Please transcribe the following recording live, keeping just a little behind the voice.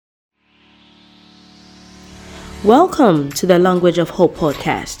Welcome to the Language of Hope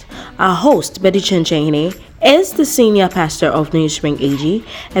podcast. Our host, Pt.1, is the senior pastor of New Spring AG,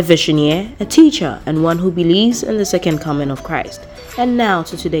 a visionary, a teacher, and one who believes in the second coming of Christ. And now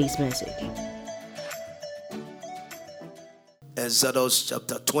to today's message. Exodus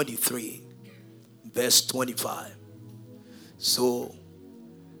chapter 23, verse 25. So,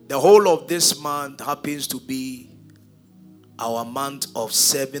 the whole of this month happens to be our month of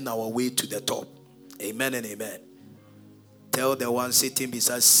serving our way to the top. Amen and amen. Tell the one sitting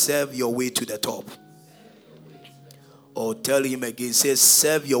beside, serve your way to the top. Or tell him again, say,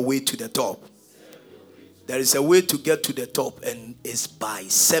 serve your way to the top. There is a way to get to the top, and it's by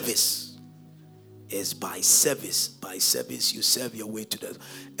service. It's by service. By service, you serve your way to the top.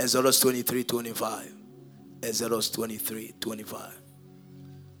 Exodus 23:25. Exodus 23:25.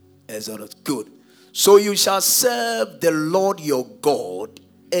 Exodus. Good. So you shall serve the Lord your God,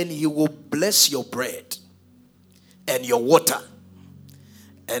 and he will bless your bread and your water.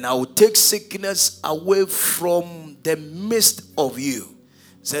 And I will take sickness away from the midst of you.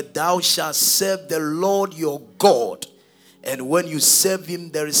 Said, thou shalt serve the Lord your God. And when you serve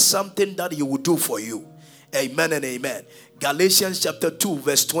him, there is something that he will do for you. Amen and amen. Galatians chapter 2,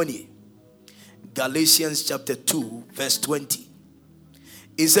 verse 20. Galatians chapter 2, verse 20.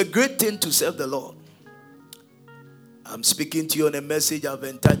 It's a great thing to serve the Lord. I'm speaking to you on a message I've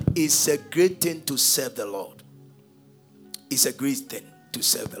entitled, it's a great thing to serve the Lord. It's a great thing to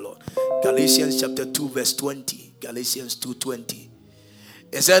serve the Lord. Galatians chapter 2, verse 20. Galatians 2:20.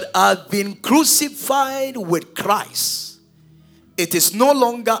 It said, I've been crucified with Christ. It is no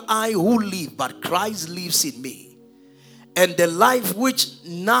longer I who live, but Christ lives in me. And the life which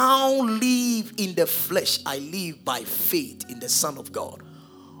now live in the flesh, I live by faith in the Son of God,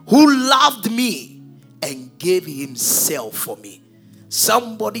 who loved me and gave himself for me.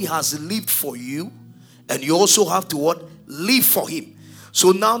 Somebody has lived for you, and you also have to what? Live for him.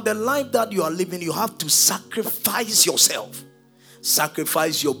 So now the life that you are living, you have to sacrifice yourself.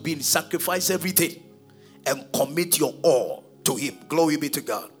 Sacrifice your being, sacrifice everything, and commit your all to him. Glory be to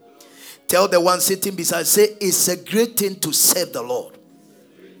God. Tell the one sitting beside, say, it's a great thing to serve the Lord.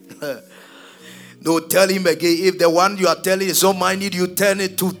 No, tell him again. If the one you are telling is so minded, you turn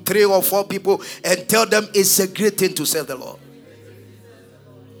it to 3 or 4 people and tell them it's a great thing to serve the Lord.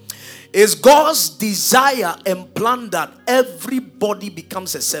 It's God's desire and plan that everybody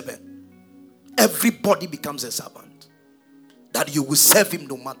becomes a servant. Everybody becomes a servant. That you will serve him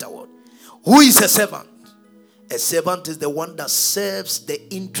no matter what. Who is a servant? A servant is the one that serves the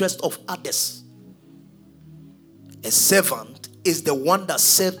interest of others. A servant is the one that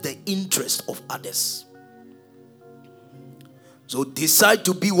serves the interest of others. So decide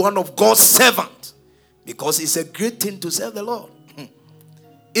to be one of God's servants, because it's a great thing to serve the Lord.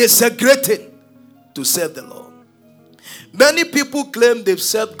 It's a great thing to serve the Lord. Many people claim they've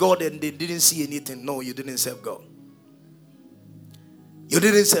served God and they didn't see anything. No, you didn't serve God. You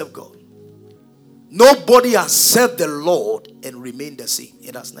didn't serve God. Nobody has served the Lord and remained the same.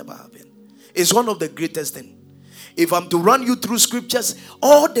 It has never happened. It's one of the greatest things. If I'm to run you through scriptures,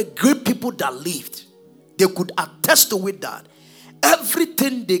 all the great people that lived, they could attest to it that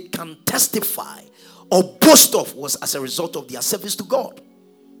everything they can testify or boast of was as a result of their service to God.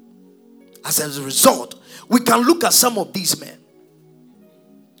 As a result, we can look at some of these men.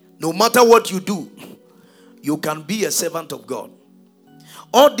 No matter what you do, you can be a servant of God.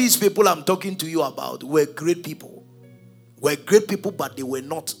 All these people I'm talking to you about were great people. Were great people, but they were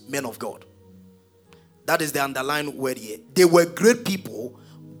not men of God. That is the underlying word here. They were great people,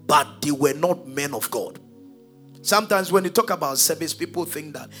 but they were not men of God. Sometimes when you talk about service, people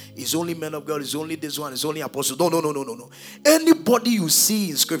think that it's only men of God, it's only this one, it's only apostles. No. Anybody you see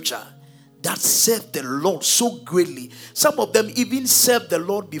in scripture that served the Lord so greatly, some of them even served the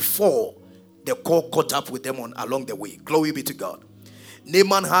Lord before the call caught up with them along the way. Glory be to God.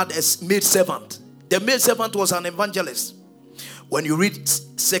 Naaman had a maid servant. The maid servant was an evangelist. When you read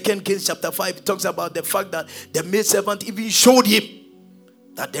 2 Kings chapter 5, it talks about the fact that the maid servant even showed him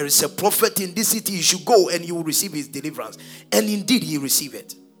that there is a prophet in this city, he should go and he will receive his deliverance. And indeed he received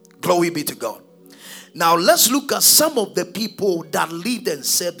it. Glory be to God. Now let's look at some of the people that lived and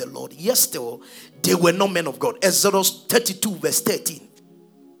served the Lord. Yes, still, they were not men of God. Exodus 32 verse 13.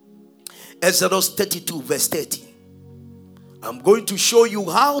 Exodus 32 verse 13. I'm going to show you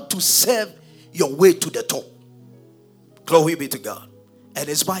how to serve your way to the top. Glory be to God. And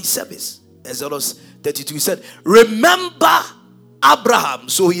it's by service. Exodus 32, he said, remember Abraham.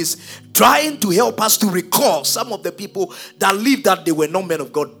 So he's trying to help us to recall some of the people that lived that they were not men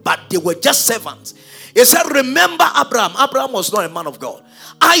of God, but they were just servants. He said, remember Abraham. Abraham was not a man of God.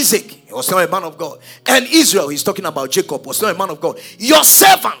 Isaac, he was not a man of God. And Israel, he's talking about Jacob, was not a man of God. Your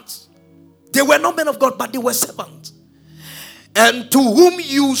servants, they were not men of God, but they were servants. And to whom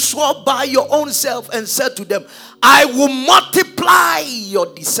you swore by your own self and said to them, I will multiply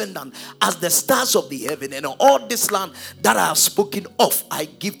your descendant as the stars of the heaven, and all this land that I have spoken of I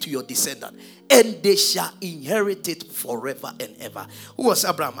give to your descendant, and they shall inherit it forever and ever. Who was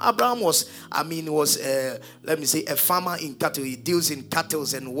Abraham? Abraham was a farmer in cattle. He deals in cattle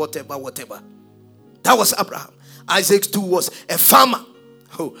and whatever. That was Abraham. Isaac too was a farmer.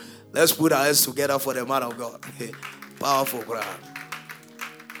 Oh, let's put our hands together for the man of God. Powerful crowd.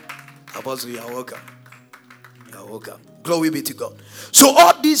 Apostle, you are welcome. You are welcome. Glory be to God. So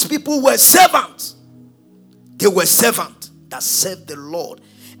all these people were servants. They were servants that served the Lord.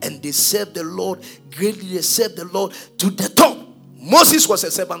 And they served the Lord greatly. They served the Lord to the top. Moses was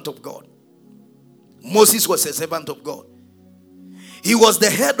a servant of God. Moses was a servant of God. He was the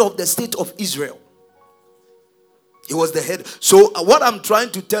head of the state of Israel. He was the head. So what I'm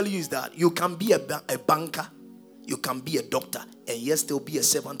trying to tell you is that you can be a banker, you can be a doctor, and yet still be a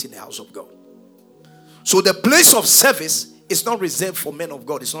servant in the house of God. So the place of service is not reserved for men of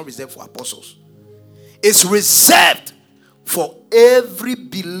God. It's not reserved for apostles. It's reserved for every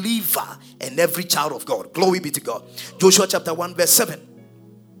believer and every child of God. Glory be to God. Joshua chapter 1 verse 7.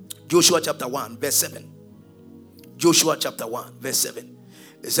 Joshua chapter 1 verse 7. Joshua chapter 1 verse 7.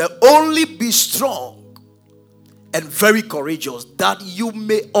 It said, only be strong and very courageous, that you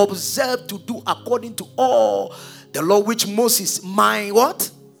may observe to do according to all the law which Moses, my what?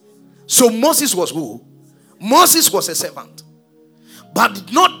 So Moses was who? Moses was a servant.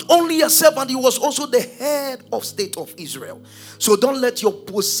 But not only a servant, he was also the head of state of Israel. So don't let your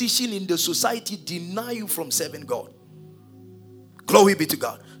position in the society deny you from serving God. Glory be to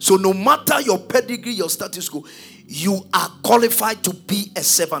God. So no matter your pedigree, your status quo, you are qualified to be a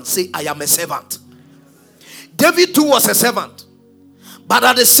servant. Say, I am a servant. David too was a servant, but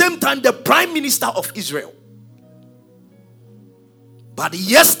at the same time the prime minister of Israel. But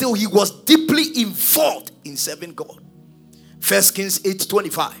yet still he was deeply involved in serving God. 1 Kings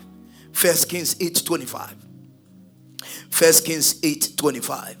 8:25. 1 Kings 8:25. 1 Kings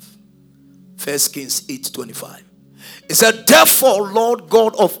 8:25. 1 Kings 8:25. It said, therefore, Lord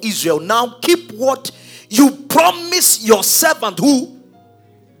God of Israel, now keep what you promised your servant. Who?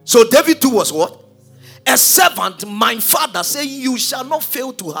 So David too was what? A servant, my father, saying, you shall not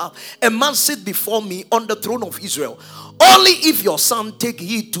fail to have a man sit before me on the throne of Israel. Only if your son take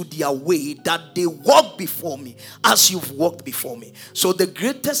heed to their way, that they walk before me as you've walked before me. So the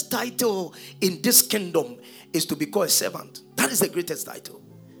greatest title in this kingdom is to be called a servant. That is the greatest title.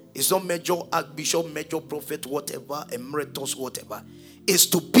 It's not major, archbishop, major prophet, whatever, emeritus, whatever. It's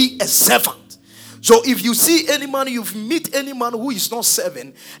to be a servant. So if you see any man, you meet any man who is not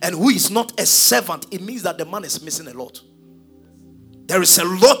serving and who is not a servant, it means that the man is missing a lot. There is a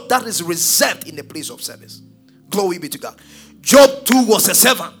lot that is reserved in the place of service. Glory be to God. Job too was a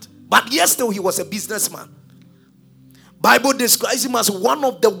servant, but yet still he was a businessman. Bible describes him as one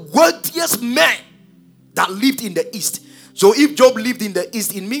of the wealthiest men that lived in the East. So if Job lived in the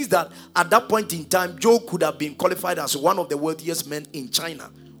East, it means that at that point in time, Job could have been qualified as one of the wealthiest men in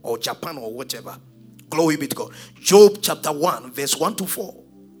China or Japan or whatever. Glory be to God. Job chapter 1 verse 1 to 4.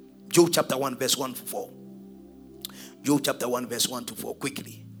 Job chapter 1 verse 1 to 4. Job chapter 1 verse 1 to 4.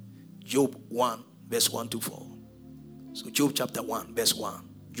 Quickly. Job 1 verse 1 to 4. So Job chapter 1 verse 1.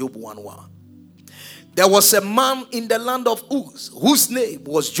 Job 1:1. There was a man in the land of Uz, whose name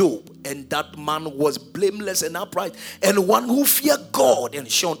was Job, and that man was blameless and upright, and one who feared God and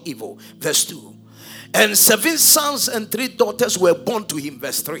shunned evil. Verse 2. And 7 sons and 3 daughters were born to him.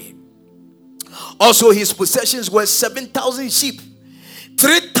 Verse 3. Also his possessions were 7,000 sheep,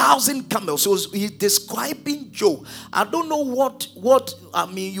 3,000 camels. So he's describing Job. I don't know what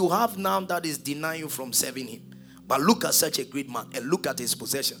you have now that is denying you from serving him. But look at such a great man and look at his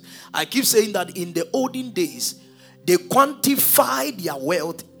possessions. I keep saying that in the olden days, they quantified their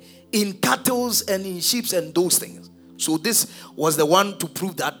wealth in cattle and in sheep and those things. So this was the one to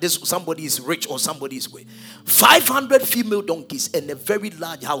prove that somebody is rich or somebody is great. 500 female donkeys and a very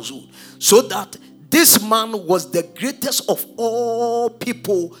large household. So that this man was the greatest of all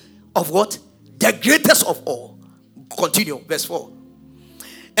people of what? The greatest of all. Continue, verse 4.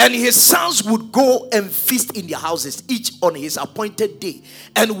 And his sons would go and feast in their houses, each on his appointed day,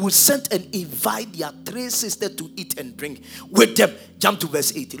 and would send and invite their 3 sisters to eat and drink with them. Jump to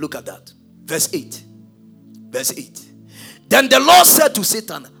verse 8. Look at that. Verse 8. Verse 8. Then the Lord said to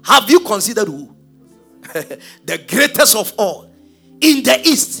Satan, have you considered who? The greatest of all in the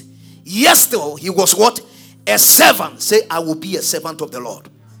east. Yes, still he was what? A servant. Say, I will be a servant of the Lord.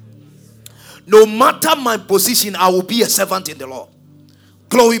 no matter my position, I will be a servant in the Lord.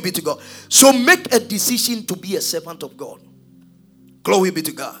 Glory be to God. So make a decision to be a servant of God. Glory be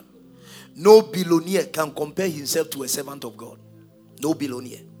to God. No billionaire can compare himself to a servant of God. No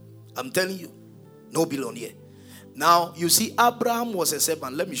billionaire. I'm telling you. No billionaire. Now, you see, Abraham was a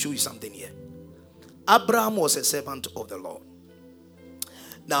servant. Let me show you something here. Abraham was a servant of the Lord.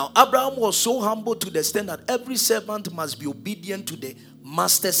 Now, Abraham was so humble to the extent that every servant must be obedient to the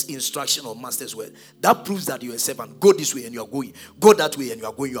master's instruction or master's word. That proves that you're a servant. Go this way and you are going. Go that way and you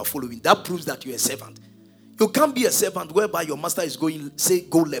are going. You are following. That proves that you're a servant. You can't be a servant whereby your master is going, say,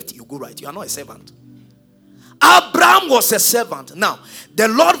 go left, you go right. You are not a servant. Abraham was a servant. Now, the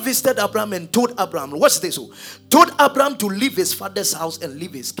Lord visited Abraham and told Abraham, watch this. So, told Abraham to leave his father's house and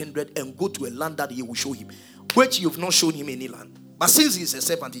leave his kindred and go to a land that he will show him, which you've not shown him any land. But since he's a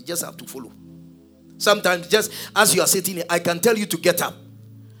servant, he just have to follow. Sometimes, just as you are sitting here, I can tell you to get up.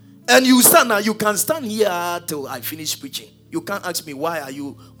 And you stand now. You can stand here till I finish preaching. You can't ask me, why are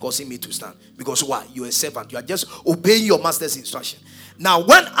you causing me to stand? Because why? You're a servant. You are just obeying your master's instruction. Now,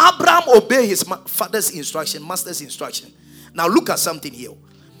 when Abraham obeyed his father's instruction, master's instruction, now look at something here.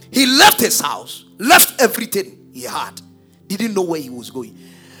 He left his house, left everything he had, didn't know where he was going.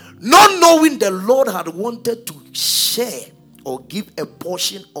 Not knowing the Lord had wanted to share or give a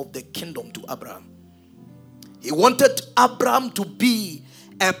portion of the kingdom to Abraham. He wanted Abraham to be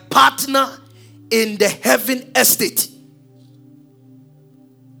a partner in the heaven estate.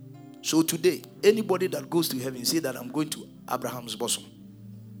 So today, anybody that goes to heaven, say that I'm going to Abraham's bosom.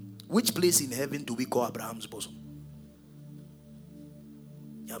 Which place in heaven do we call Abraham's bosom?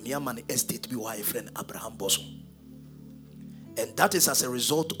 Yamiaman estate be my friend Abraham bosom. And that is as a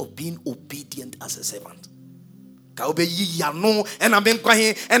result of being obedient as a servant. And I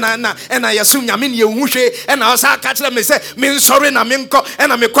assume Yamin Yehushe and I was catch them say, Min sorry na minko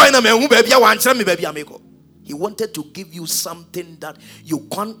and I'm a coin and baby I want me baby amigo. He wanted to give you something that you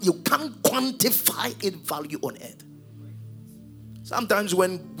can't quantify its value on earth. Sometimes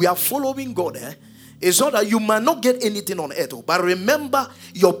when we are following God, it's not that you might not get anything on earth, but remember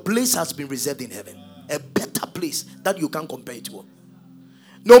your place has been reserved in heaven. A better place that you can't compare it to.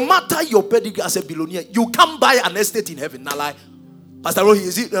 No matter your pedigree as a billionaire, you can't buy an estate in heaven. Now, like, Pastor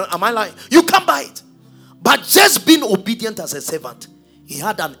Rohi, am I lying? You can't buy it. But just being obedient as a servant, he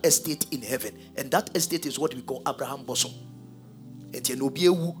had an estate in heaven. And that estate is what we call Abraham bosom. Yes,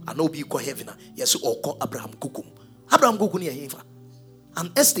 or call Abraham Kukum. Abraham Kukum.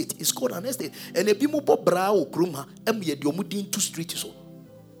 An estate is called an estate. And a bimobo brao kruma emyediomudin 2 streets so.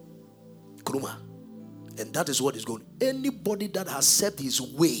 Kruma. And that is what is going. Anybody that has set his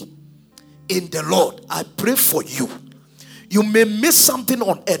way in the Lord, I pray for you. You may miss something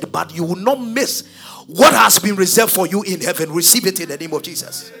on earth, but you will not miss what has been reserved for you in heaven. Receive it in the name of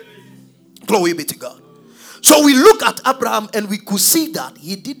Jesus. Glory be to God. So we look at Abraham and we could see that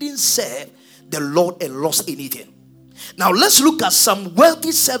he didn't serve the Lord and lost anything. Now let's look at some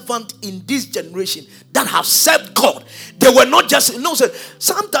wealthy servants in this generation that have served God. They were not just,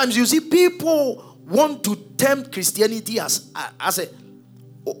 sometimes you see people want to tempt Christianity as a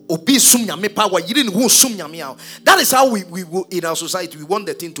obi sum nyame power. You didn't who sum nyame. That is how we in our society we want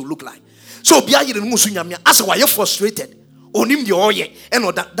the thing to look like. So bia you didn't who sum nyame. As why you're frustrated. Onim the oye. And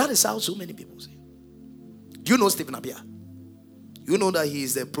that is how so many people say. Do you know Stephen Abia? You know that he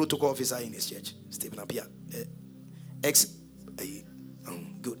is the protocol officer in his church. Stephen Abia.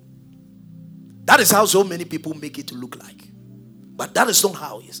 Good. That is how so many people make it to look like. But that is not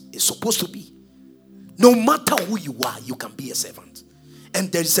how it's supposed to be. No matter who you are, you can be a servant.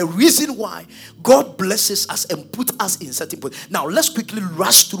 And there is a reason why God blesses us and puts us in certain places. Now, let's quickly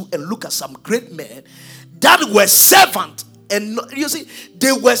rush through and look at some great men that were servants. And you see,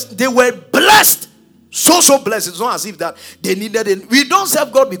 they were blessed. So blessed. It's not as if that they needed it. We don't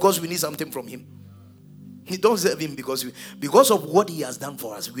serve God because we need something from Him. We don't serve Him because of what He has done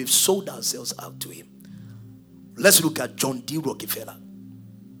for us. We've sold ourselves out to Him. Let's look at John D. Rockefeller.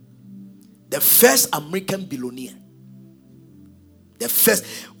 The first American billionaire.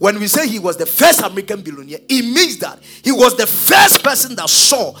 When we say he was the first American billionaire, it means that he was the first person that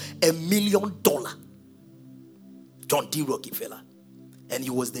saw $1 million. John D. Rockefeller. And he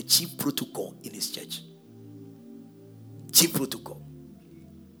was the chief protocol in his church. Chief protocol.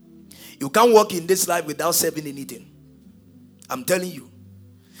 You can't walk in this life without serving anything. I'm telling you.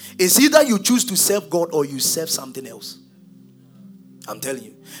 It's either you choose to serve God or you serve something else. I'm telling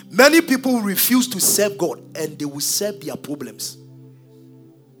you. Many people refuse to serve God and they will serve their problems.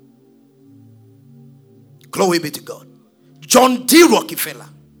 Glory be to God. John D. Rockefeller,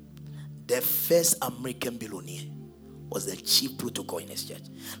 the first American billionaire, was the chief protocol in his church.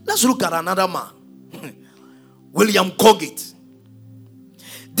 Let's look at another man. William Colgate.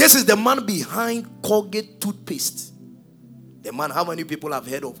 This is the man behind Colgate toothpaste. The man, how many people have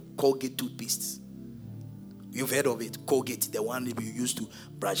heard of Colgate toothpaste? You've heard of it. Colgate, the one that you used to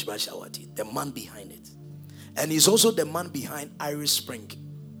brush our teeth. The man behind it. And he's also the man behind Irish Spring.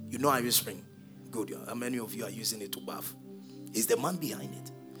 You know Irish Spring? Good. How many of you are using it to bath? He's the man behind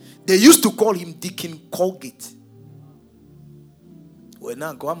it. They used to call him Deacon Colgate. Well,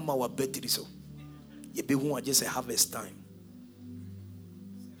 now, grandma was better so. You be who just a harvest time.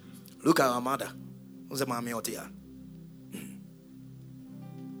 Look at our mother. Who's the mommy out here?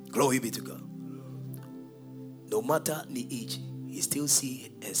 Glory be to God. No matter the age, he still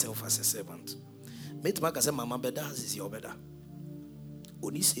see himself as a servant. Mate Mark say, Mama better is your better.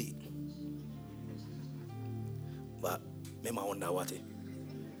 Only say. But Mema wonder what.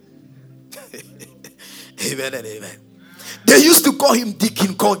 Amen and amen. They used to call him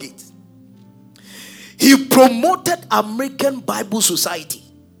Deacon Colgate. He promoted American Bible Society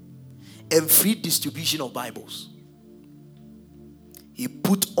and free distribution of Bibles. He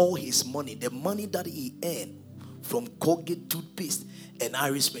put all his money, the money that he earned from Colgate toothpaste and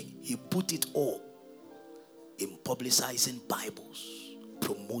Irish Spring, he put it all in publicizing Bibles,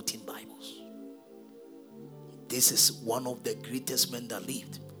 promoting Bibles. This is one of the greatest men that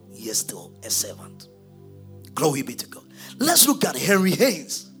lived. He is still a servant. Glory be to God. Let's look at Henry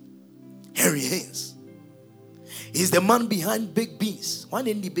Haynes. Henry Haynes. He's the man behind baked beans. Why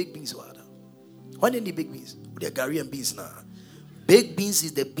didn't the baked beans? Why didn't the baked beans? They're Ghanaian beans now. Baked beans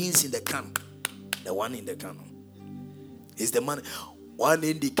is the beans in the can. The one in the can. Is the man. One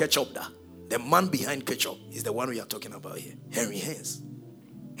in the ketchup there. The man behind ketchup is the one we are talking about here. Henry Haynes.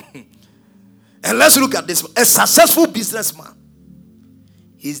 And let's look at this. A successful businessman.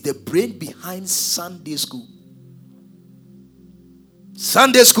 He's the brain behind Sunday school.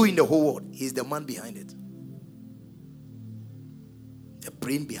 Sunday school in the whole world. He's the man behind it. The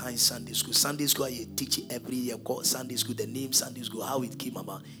brain behind Sunday school. Sunday school, I teach it every year. Called Sunday school, the name Sunday school, how it came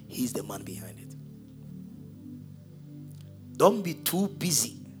about. He's the man behind it. Don't be too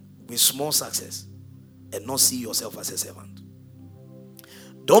busy with small success and not see yourself as a servant.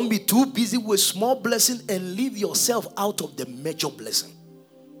 Don't be too busy with small blessing and leave yourself out of the major blessing.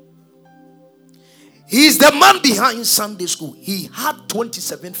 He is the man behind Sunday school. He had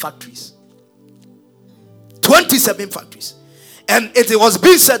 27 factories. 27 factories. And it was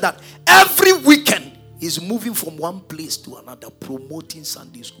being said that every weekend he's moving from one place to another promoting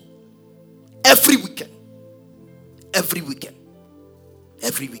Sunday school. Every weekend. Every weekend.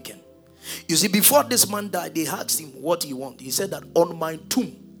 Every weekend. You see, before this man died, they asked him what he wanted. He said that on my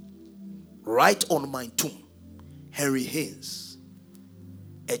tomb, right on my tomb, Henry Haynes,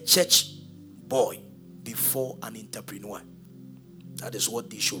 a church boy before an entrepreneur. That is what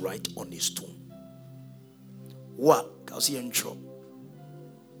they should write on his tomb. What? Kasi intro.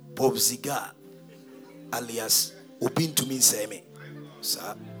 Bob Ziga, alias Obin to me Seme.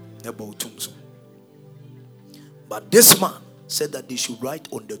 Sir, nebo tomb. But this man said that they should write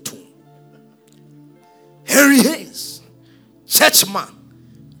on the tomb, Henry Haynes, church man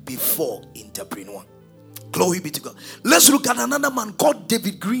before entrepreneur. Glory be to God. Let's look at another man called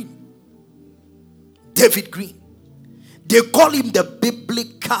David Green. David Green. They call him the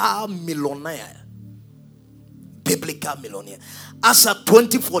biblical millionaire. Biblical millionaire. As of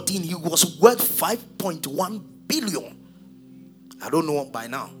 2014, he was worth 5.1 billion. I don't know by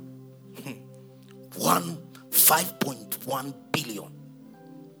now. 5.1 billion.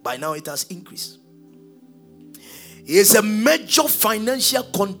 By now it has increased. He is a major financial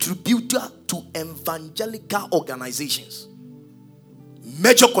contributor to evangelical organizations.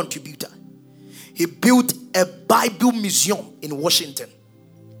 Major contributor. He built a Bible museum in Washington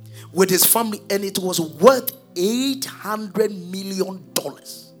with his family, and it was worth $800 million.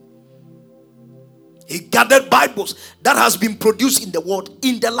 He gathered Bibles that has been produced in the world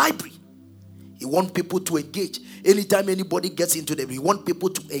in the library. He wants people to engage. Anytime anybody gets into them, he wants people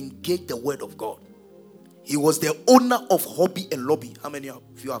to engage the word of God. He was the owner of Hobby and Lobby. How many of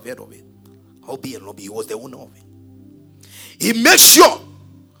you have heard of it? Hobby and Lobby. He was the owner of it. He makes sure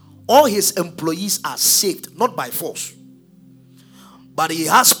all his employees are saved, not by force. But he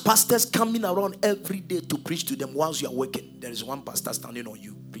has pastors coming around every day to preach to them whilst you are working. There is one pastor standing on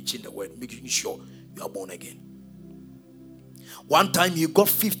you, preaching the word, making sure you are born again. One time he got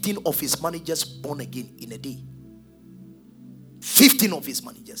 15 of his managers born again in a day. 15 of his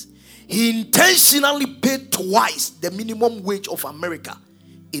managers. He intentionally paid twice the minimum wage of America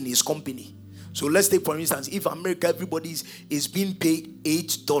in his company. So let's take, for instance, if America, everybody is being paid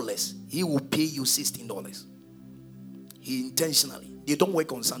 $8, he will pay you $16. He intentionally. They don't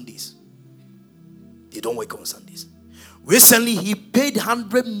work on Sundays. They don't work on Sundays. Recently, he paid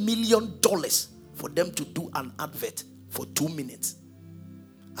 $100 million for them to do an advert for 2 minutes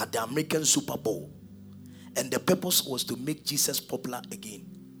at the American Super Bowl. And the purpose was to make Jesus popular again.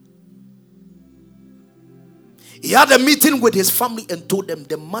 He had a meeting with his family and told them,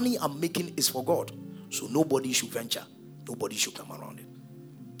 the money I'm making is for God. So nobody should venture. Nobody should come around it.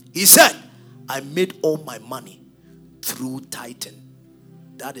 He said, I made all my money through tithing.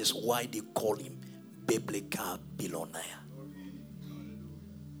 That is why they call him biblical billionaire.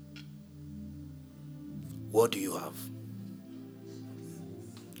 What do you have?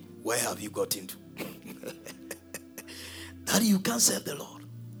 Where have you got into? That you can't serve the Lord.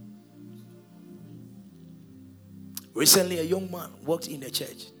 Recently, a young man walked in the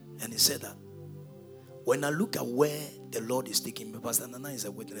church and he said that when I look at where the Lord is taking me, Pastor Nana is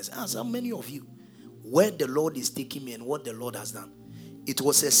a witness. Ask how many of you where the Lord is taking me and what the Lord has done. It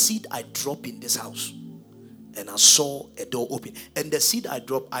was a seed I dropped in this house and I saw a door open. And the seed I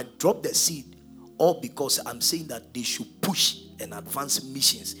dropped the seed all because I'm saying that they should push and advance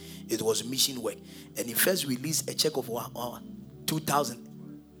missions. It was mission work. And he first released a check of 2,000.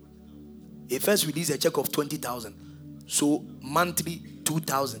 He first released a check of 20,000. So monthly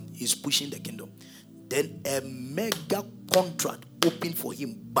 2,000 is pushing the kingdom. Then a mega contract opened for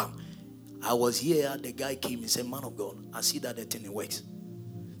him. Bam. I was here. The guy came and said, man of God, I see that the thing works.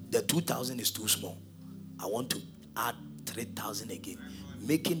 The 2,000 is too small. I want to add 3,000 again.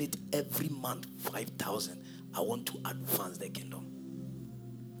 Making it every month 5,000. I want to advance the kingdom.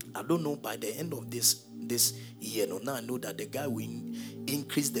 I don't know by the end of this year. No, now I know that the guy will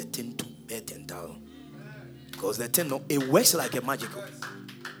increase the thing to 10,000. Because the thing, it works like a magic.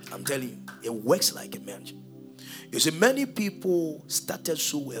 I'm telling you, it works like a magic. You see, many people started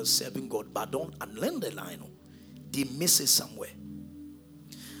so well serving God, but don't unlearn the line. They miss it somewhere.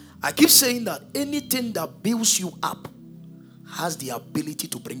 I keep saying that anything that builds you up has the ability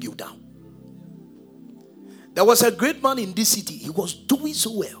to bring you down. There was a great man in this city. He was doing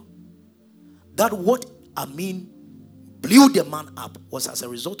so well that what blew the man up was as a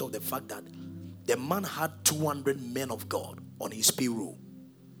result of the fact that the man had 200 men of God on his payroll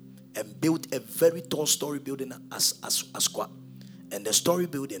and built a very tall story building as squad. And the story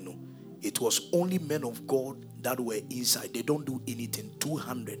building, it was only men of God that were inside. They don't do anything.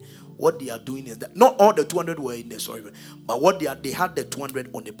 200. What they are doing is that not all the 200 were in the story, but what they had the 200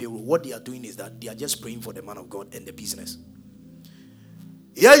 on the payroll. What they are doing is that they are just praying for the man of God and the business.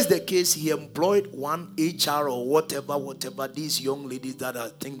 Here is the case. He employed one HR or whatever. These young ladies that I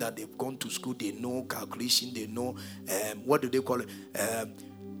think that they've gone to school, they know calculation, they know what do they call it?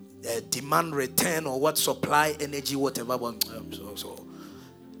 Demand return or what supply energy, whatever.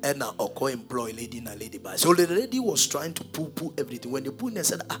 And a co-employed lady and a lady by. So the lady was trying to pull everything. When they pulled, they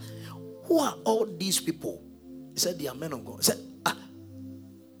said, who are all these people? He said, they are men of God. He said,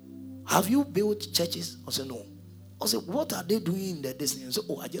 have you built churches? I said, no. I said, what are they doing in the destiny? I said,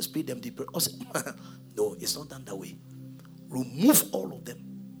 I just paid them the prayer. I said, no, it's not done that way. Remove all of them.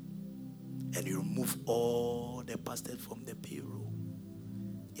 And you remove all the pastors from the payroll.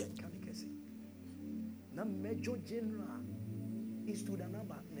 Yeah, can you say? Now, Major General is to the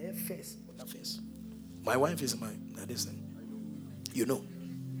number first. My wife is mine. Now listen. You know.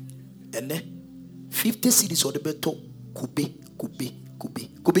 And then 50 cities or the better Kube.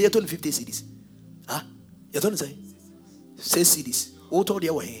 You're talking 50 cities. Huh? You're talking say? 6 cities. What told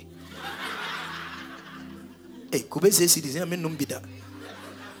you here? Hey, Kube 6 cities. I mean, no be that.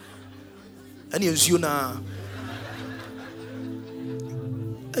 And you na.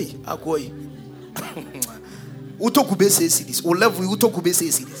 Hey, Akoi. Uto Kube 6 cities. O level Uto Kube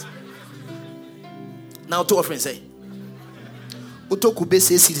 6 cities. Now to offering say. Uto Kube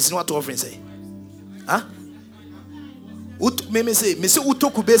 6 cities. Not to offering say. Huh? Me say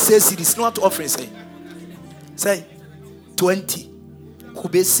Uto Kube 6 cities. Not to offering say. Say 20.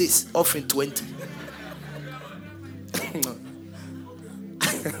 Kube 6 offering 20.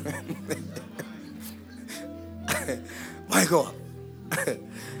 My God.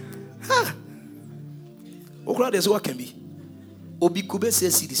 Okra, there's what can be. Obi Kube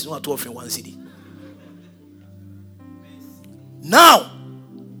 6 cities. Not to offering 1 city. Now,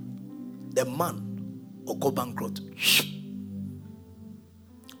 the man will go bankrupt.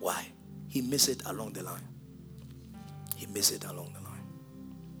 Why? He missed it along the line.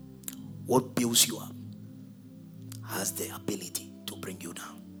 What builds you up has the ability to bring you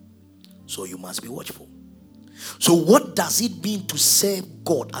down. So you must be watchful. So what does it mean to serve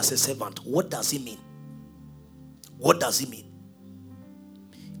God as a servant? What does it mean?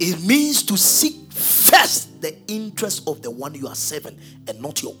 It means to seek first the interest of the one you are serving and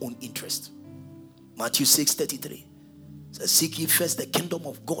not your own interest. Matthew 6:33 says, seek ye first the kingdom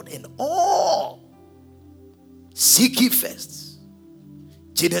of God and all. Seek ye first.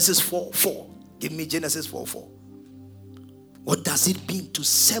 Genesis 4:4. Give me Genesis 4:4. What does it mean to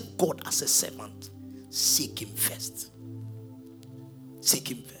serve God as a servant? Seek him first. Seek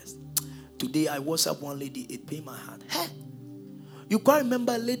him first. Today I WhatsApp one lady, it pained my heart. Hey, you can't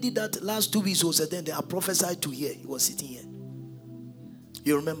remember a lady that last 2 weeks was then I prophesied to here. He was sitting here.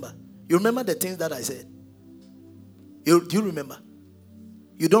 You remember? You remember the things that I said? Do you remember?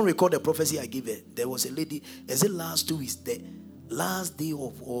 You don't recall the prophecy I gave her. There was a lady, is it last 2 weeks? The last day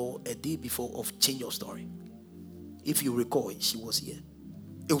of, or a day before of Change Your Story. If you recall, she was here.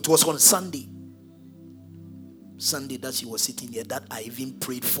 It was on Sunday that she was sitting here, that I even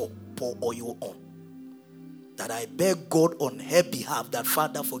prayed for, pour oil on. That I beg God on her behalf that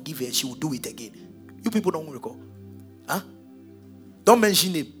Father forgive her, she will do it again. You people don't recall? Huh? Don't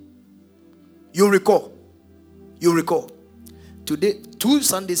mention him. You recall? You recall? Today, 2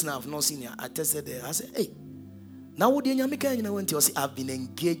 Sundays now I've not seen her. I tested her. I said, hey, now what do you went? I've been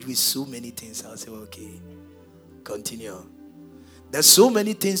engaged with so many things. I said, okay, continue. There's so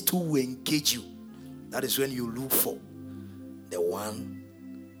many things to engage you. That is when you look for the one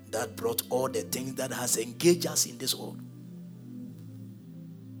that brought all the things that has engaged us in this world.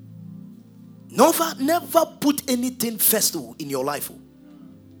 Never put anything first in your life.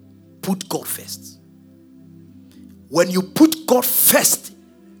 Put God first. When you put God first,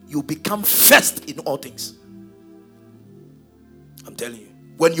 you become first in all things. I'm telling you.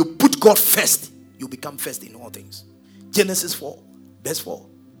 When you put God first, you become first in all things. Genesis 4, verse 4.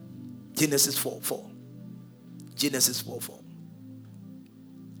 Genesis 4:4. Genesis 4:4.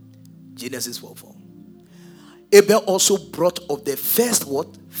 Genesis 4:4. Abel also brought of the first what?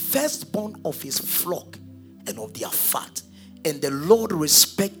 Firstborn of his flock and of their fat. And the Lord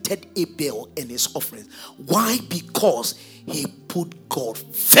respected Abel and his offerings. Why? Because he put God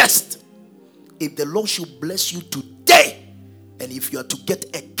first. If the Lord should bless you today, and if you are to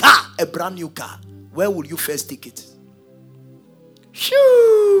get a car, a brand new car, where will you first take it?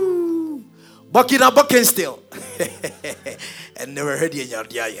 Shoo! Bucking still. And never heard you in your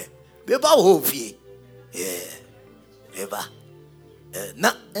dia. Beba hofi. Yeah. Beba.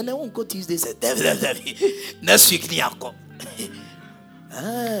 Nah, and I won't go Tuesday. Next week, Niako.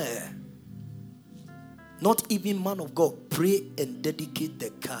 Not even man of God, pray and dedicate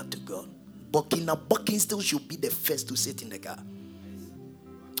the car to God. Bucking still should be the first to sit in the car.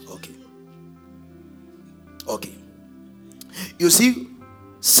 Okay. You see,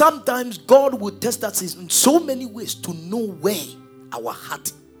 sometimes God will test us in so many ways to know where our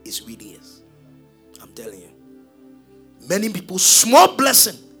heart is really is. I'm telling you. Many people, small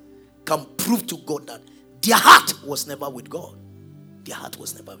blessing can prove to God that their heart was never with God. Their heart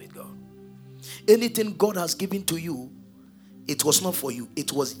was never with God. Anything God has given to you, it was not for you.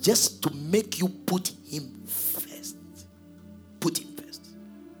 It was just to make you put him first. Put him first.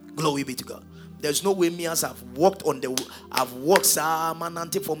 Glory be to God. There's no way me as I've walked, from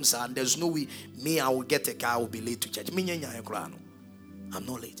sir, and there's no way me I will get a car, I will be late to church. I'm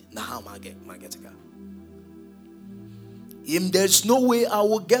not late. Now how am I get a car? There's no way I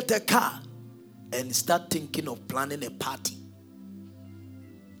will get a car and start thinking of planning a party.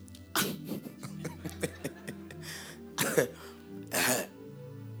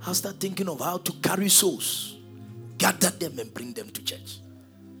 I'll start thinking of how to carry souls, gather them and bring them to church.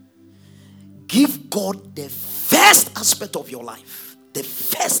 Give God the first aspect of your life. The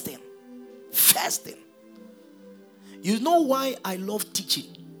first thing. First thing. You know why I love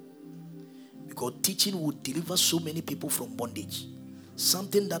teaching? Because teaching will deliver so many people from bondage.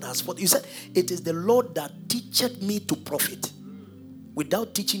 Something that has fought. You said, it is the Lord that teacheth me to profit.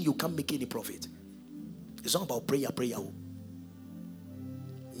 Without teaching, you can't make any profit. It's not about prayer.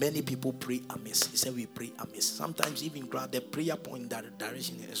 Many people pray amiss. He said we pray amiss. Sometimes even the prayer point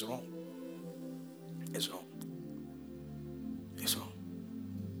direction is wrong. It's wrong.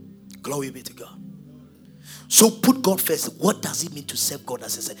 Glory be to God. So put God first. What does it mean to serve God?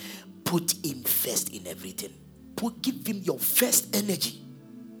 As I said, put him first in everything. Give him your first energy.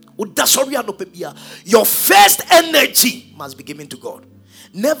 Your first energy must be given to God.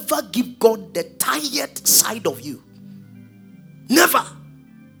 Never give God the tired side of you. Never.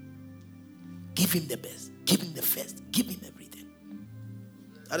 Give him the best. Give him the first. Give him everything.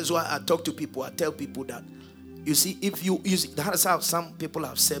 That is why I talk to people. I tell people that, you see, if you see, that's how some people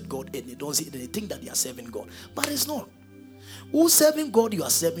have served God and they don't see, they think that they are serving God. But it's not. Who's serving God? You are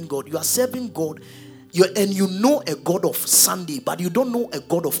serving God. You are serving God. And you know a God of Sunday, but you don't know a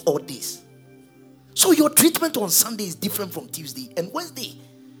God of all days. So your treatment on Sunday is different from Tuesday and Wednesday.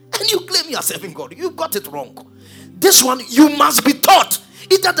 And you claim you are serving God. You got it wrong. This one, you must be taught.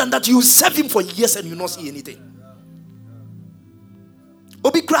 Either than that, you serve him for years and you not see anything.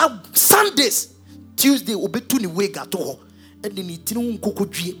 Obi grab Sundays, Tuesday, obi tuni way gato. And then it no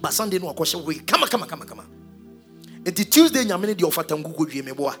but Sunday no akoshe way. Come on. And the Tuesday nyamene di ofata nguko dwie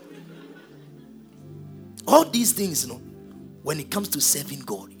meboa. All these things, when it comes to serving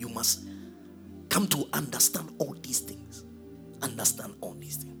God, you must come to understand all these things. Understand all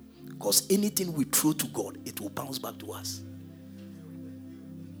these things. Because anything we throw to God, it will bounce back to us.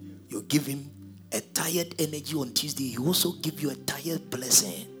 You give him a tired energy on Tuesday, he also give you a tired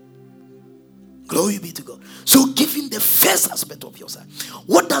blessing. Glory be to God. So give him the first aspect of yourself.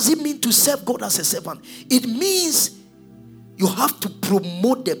 What does it mean to serve God as a servant? It means you have to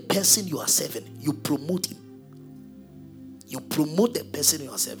promote the person you are serving. You promote him. You promote the person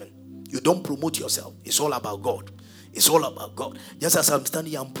you are serving. You don't promote yourself. It's all about God. It's all about God. Just as I'm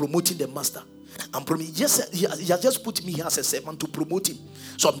standing here, I'm promoting the master. He has just put me here as a servant to promote him.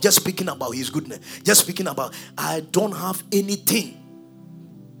 So I'm just speaking about his goodness. Just speaking about, I don't have anything.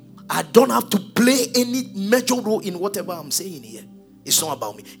 I don't have to play any major role in whatever I'm saying here. It's not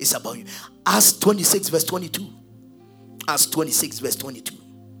about me. It's about you. Acts 26 verse 22. Acts 26 verse 22.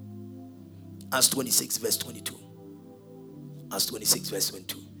 Acts 26 verse 22. Acts 26 verse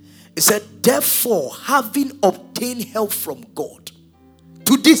 22. It said, therefore, having obtained help from God,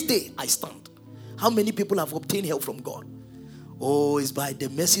 to this day I stand. How many people have obtained help from God? Oh, it's by the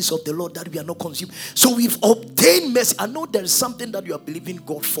mercies of the Lord that we are not consumed. So we've obtained mercy. I know there is something that you are believing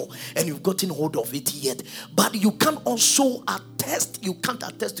God for and you've gotten hold of it yet. But you can also attest. You can't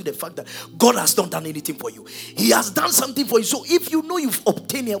attest to the fact that God has not done anything for you. He has done something for you. So if you know you've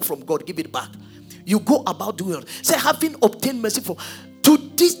obtained help from God, give it back. You go about doing it. Say, having obtained mercy from, to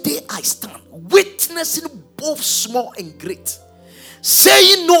this day I stand, witnessing both small and great,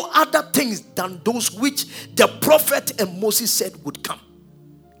 saying no other things than those which the prophet and Moses said would come.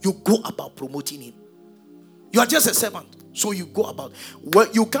 You go about promoting him. You are just a servant. So you go about. Well,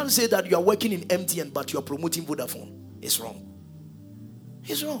 you can't say that you are working in MTN but you are promoting Vodafone. It's wrong.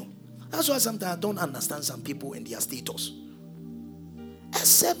 It's wrong. That's why sometimes I don't understand some people and their status. A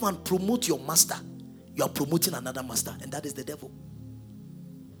servant promote your master. You are promoting another master, and that is the devil.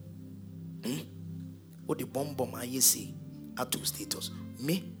 What the bomb I see at two status.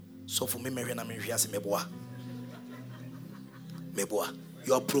 Me, so for me, meboa.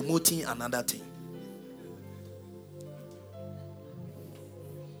 You are promoting another thing.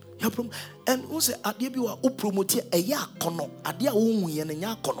 And who say adia bi wa promote a ya kono adia wo hu ye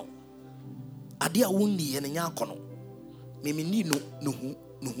nya kono adia wo ni ye nya kono me ni no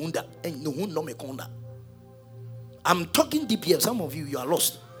hunda en no hu no me konda. I'm talking deep here. Some of you are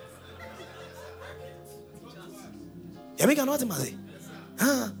lost. You make another maze.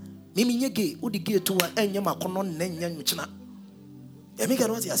 Mimi nyege udi ge to enya makono nenya nchina. You make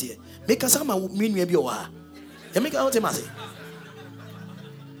another here. Make some minwe bi o ha. You make another maze.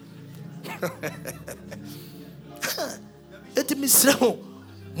 Eti misreo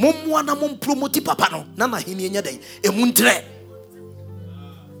momwa na mom promote papa no na na hini enya dai emuntre.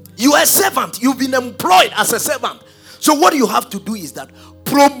 You are a servant. You've been employed as a servant. So what you have to do is that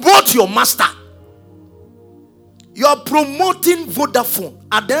promote your master. You are promoting Vodafone.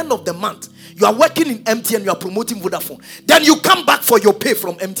 At the end of the month, you are working in MTN, you are promoting Vodafone. Then you come back for your pay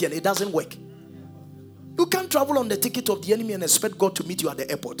from MTN. It doesn't work. You can't travel on the ticket of the enemy and expect God to meet you at the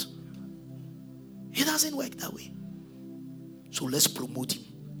airport. It doesn't work that way. So let's promote him.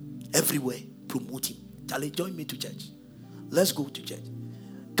 Everywhere, promote him. Charlie, join me to church. Let's go to church.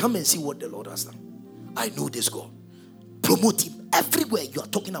 Come and see what the Lord has done. I know this God. Promote him. Everywhere you are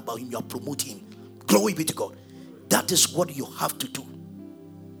talking about him, you are promoting him. Glory be to God. That is what you have to do.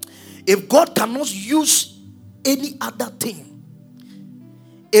 If God cannot use any other thing,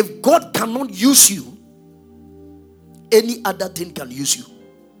 if God cannot use you, any other thing can use you.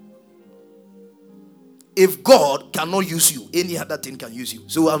 If God cannot use you, any other thing can use you.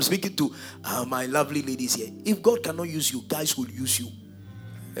 So I'm speaking to my lovely ladies here. If God cannot use you, guys will use you.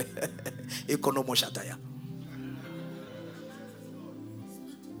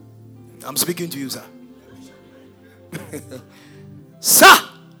 I'm speaking to you, sir. Sir,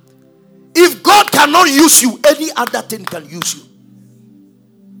 if God cannot use you, any other thing can use you.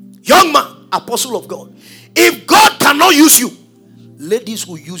 Young man, apostle of God, if God cannot use you, ladies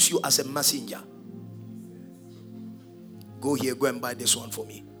will use you as a messenger. Go here, go and buy this one for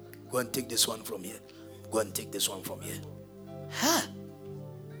me. Go and take this one from here. Go and take this one from here. Huh?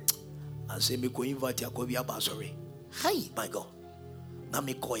 I say, me go invite you. Go be a sorry. Hi, my God. Now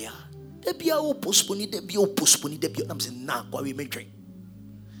me koya. There be a postpone, there be a postpone, there be. I'm saying, nah, why we make drink?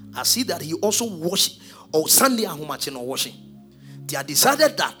 I see that he also wash or Sunday and washing or washing. They have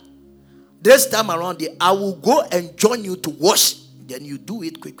decided that this time around, I will go and join you to wash. Then you do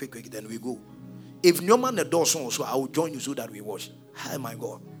it quick. Then we go. If no man does so, I will join you so that we wash. Hi, my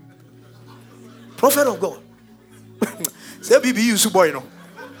God. Prophet of God. Say, baby, you boy, you know.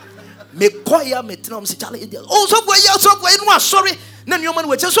 Me choir, me tell them, say, Charlie, oh, so boy, no, sorry. Then your man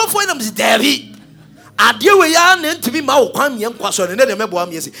will just so for them, is Debbie. I deal with yan and to be my own young question, and then the member of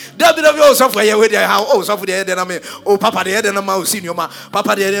Yesi. Debbie, oh, software with your house, oh, software, then I mean, oh, Papa, the head and a mouse, senior,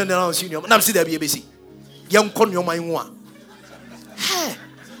 Papa, the head and a senior. Now see the BBC. Young con your mind one. Hey.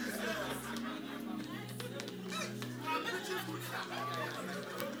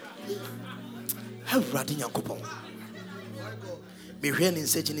 How riding your coupon? Be hearing in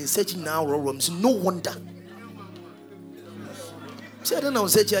searching now, rooms, no wonder. Say, I don't know,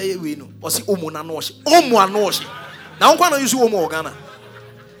 say, we know, or see, Omona Noshi. Now, one of you, Omo Ghana.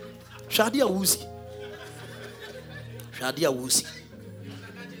 Shadia Woozy.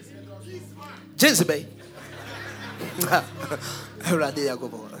 James Bay. Radia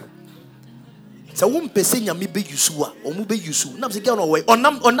go. So, one person, ya me be Yusua, or Mube Yusu. Nam say, go away, or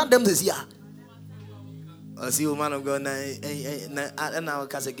not them this year. I see you, man of God, and now,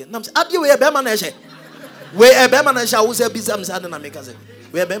 Casagan. Nam say, adieu, a bear where a Beman shall say, be some sudden American.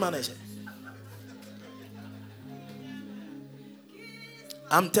 Where Beman,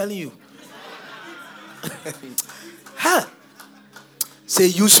 I'm telling you. Ha! Say,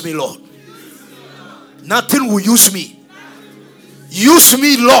 use me, Lord. Nothing will use me. Use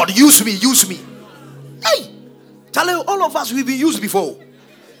me, Lord. Use me. Hey! Tell you, all of us, we've been used before.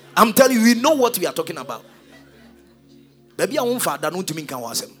 I'm telling you, we know what we are talking about. Maybe I won't father, no to me can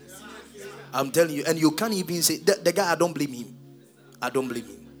was him. I'm telling you, and you can't even say the guy. I don't blame him.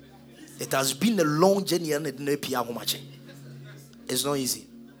 It has been a long journey and it's not easy,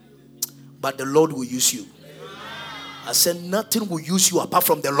 but the Lord will use you. I said nothing will use you apart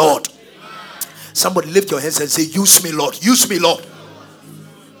from the Lord. Somebody lift your hands and say, use me, Lord. Use me, Lord.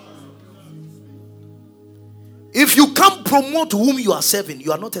 If you can't promote whom you are serving,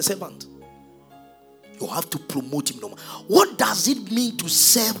 you are not a servant. You have to promote him. What does it mean to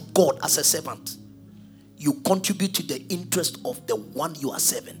serve God as a servant? You contribute to the interest of the one you are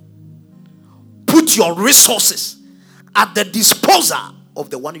serving. Put your resources at the disposal of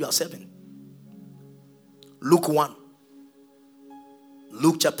the one you are serving. Luke 1.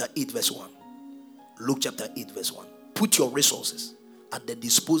 Luke chapter 8 verse 1. Luke chapter 8 verse 1. Put your resources at the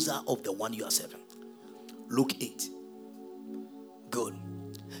disposal of the one you are serving. Luke 8. Good.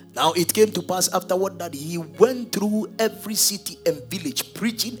 Now it came to pass afterward that he went through every city and village,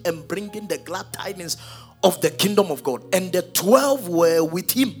 preaching and bringing the glad tidings of the kingdom of God. And the 12 were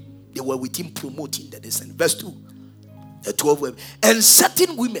with him. They were with him promoting the descent. Verse 2. The 12 were. And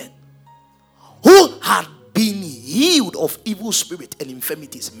certain women who had been healed of evil spirit and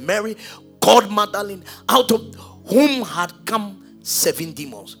infirmities, Mary called Magdalene, out of whom had come 7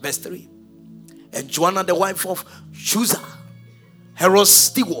 demons. Verse 3. And Joanna, the wife of Chuza, Herod's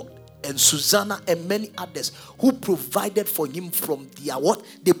steward, and Susanna, and many others who provided for him from their what?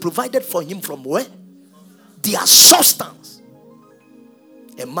 They provided for him from where? Their substance.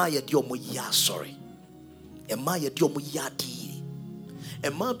 Emma diomo ya sorry. Emma diomo ya di.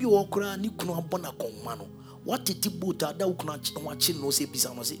 Emma bi okra ni kunu abona konma no. What it buta da ukuna wachi no se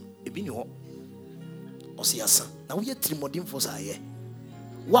bisa no se ebi ni ho. Osiasa. Na we trimodin for say.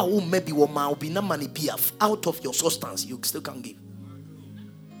 Wa wo maybe wo ma obi na mani be out of your substance you still can give.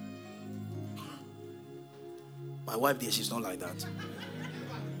 My wife there, she's not like that.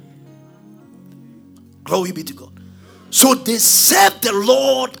 Glory be to God. So they serve the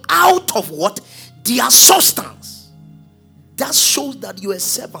Lord out of what? Their substance. That shows that you're a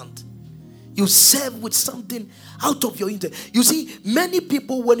servant. You serve with something out of your interest. You see, many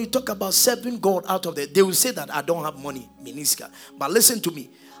people, when you talk about serving God out of it, they will say that I don't have money, Miniska. But listen to me.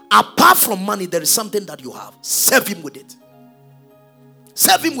 Apart from money, there is something that you have. Serve him with it.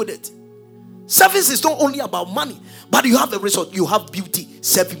 Serve him with it. Service is not only about money, but you have a resource. You have beauty.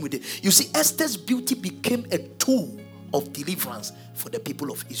 Serve him with it. You see, Esther's beauty became a tool of deliverance for the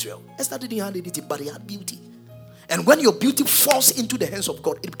people of Israel. Esther didn't have anything, but he had beauty. And when your beauty falls into the hands of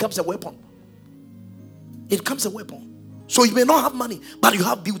God, it becomes a weapon. It becomes a weapon. So you may not have money, but you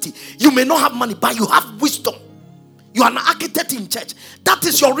have beauty. You may not have money, but you have wisdom. You are an architect in church. That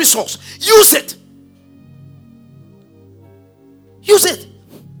is your resource. Use it. Use it.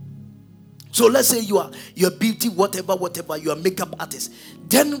 So let's say you are beauty, whatever, you are makeup artist.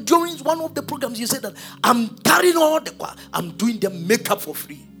 Then during one of the programs, you say that I'm carrying all I'm doing the makeup for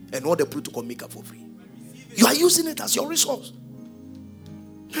free. and all the protocol make up for free. You are using it as your resource.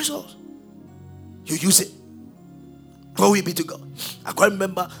 Resource. You use it. Glory be to God. I can't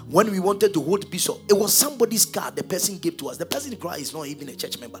remember when we wanted to hold Bishop. It was somebody's car the person gave to us. The person in Christ is not even a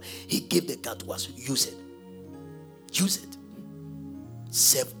church member. He gave the car to us. Use it. Use it.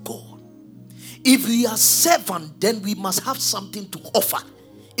 Serve God. If we are servant, then we must have something to offer.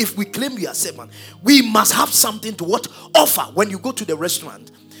 If we claim we are servant, we must have something to what? Offer. When you go to the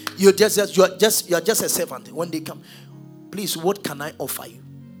restaurant, you are just a servant. When they come, please, what can I offer you?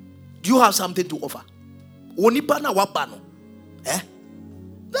 Do you have something to offer?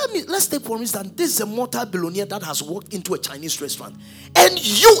 Let's take for instance, this is a multi-billionaire that has walked into a Chinese restaurant, and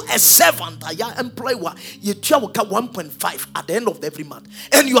you, a servant, a employer, you travel 1.5 at the end of every month,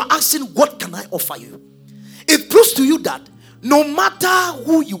 and you are asking, what can I offer you? It proves to you that no matter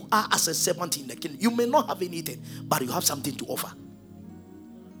who you are as a servant in the kingdom, you may not have anything, but you have something to offer.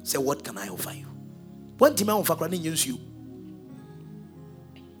 Say, what can I offer you? When do you offer you?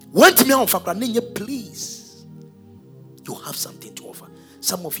 When do you offer you? Please, you have something to offer.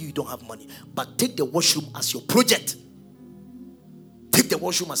 Some of you don't have money, but take the washroom as your project. Take the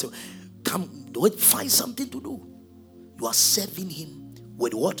washroom as your, come, do it, find something to do. You are serving him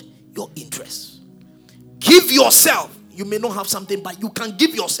with what? Your interest. Give yourself. You may not have something, but you can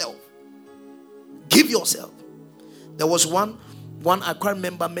give yourself. Give yourself. There was one I can't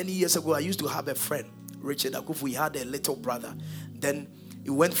remember many years ago. I used to have a friend, Richard Akuf. We had a little brother. Then he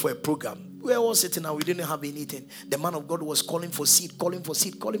went for a program. We were all sitting now. We didn't have anything. The man of God was calling for seed.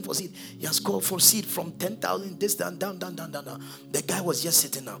 He has called for seed from 10,000, this, down. The guy was just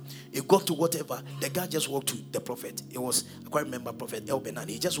sitting now. He got to whatever. The guy just walked to the prophet. It was, I can't remember, Prophet Elbenan.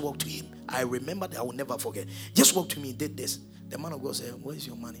 He just walked to him. I remember that I will never forget. Just walked to me, did this. The man of God said, where is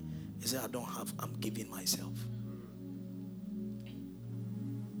your money? He said, I don't have. I'm giving myself.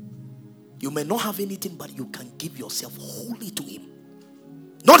 You may not have anything, but you can give yourself wholly to him.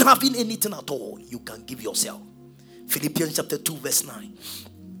 Not having anything at all, you can give yourself. Philippians chapter 2 verse 9.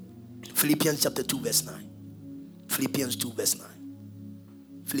 Philippians chapter 2 verse 9. Philippians 2 verse 9.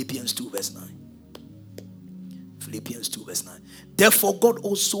 Philippians 2 verse 9. Philippians 2 verse 9. Therefore God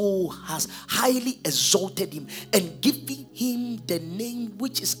also has highly exalted him and given him the name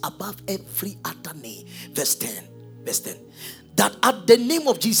which is above every other name. Verse 10. Verse 10. That at the name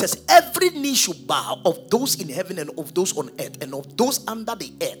of Jesus, every knee should bow, of those in heaven and of those on earth and of those under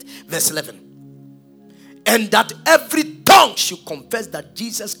the earth. Verse 11. And that every tongue should confess that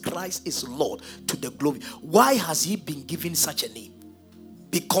Jesus Christ is Lord, to the glory. Why has he been given such a name?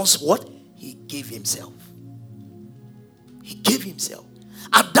 Because what? He gave himself. He gave himself.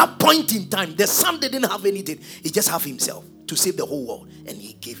 At that point in time, the son didn't have anything. He just have himself to save the whole world, and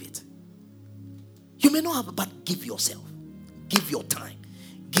he gave it. You may not have, but give yourself. Give your time.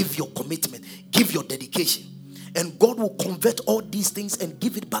 Give your commitment. Give your dedication. And God will convert all these things and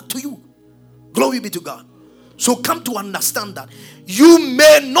give it back to you. Glory be to God. So come to understand that you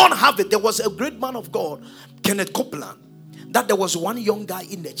may not have it. There was a great man of God, Kenneth Copeland, that there was one young guy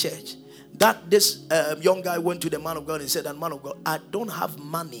in the church. That this young guy went to the man of God and said, "And man of God, I don't have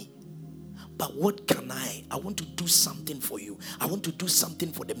money. But what can I? I want to do something for you. I want to do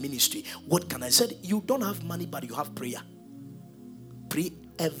something for the ministry. What can I?" He said, "You don't have money, but you have prayer. Pray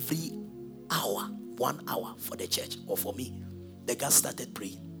every hour, 1 hour for the church or for me." The guy started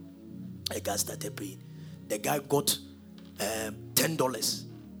praying. The guy got $10.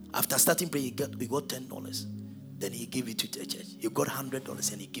 After starting praying, he got $10. Then he gave it to the church. He got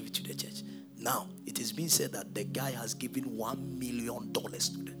 $100 and he gave it to the church. Now, it is being said that the guy has given $1 million to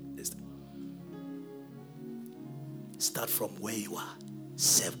this. Start from where you are.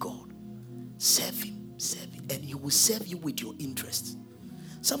 Serve God. Serve him. Serve him. And he will serve you with your interest.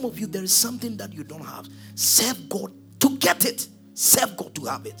 Some of you, there is something that you don't have. Serve God to get it. Serve God to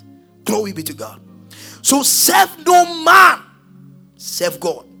have it. Glory be to God. So serve no man. Serve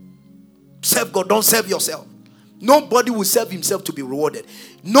God. Serve God. Don't serve yourself. Nobody will serve himself to be rewarded.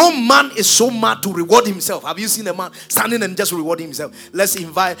 No man is so mad to reward himself. Have you seen a man standing and just rewarding himself? Let's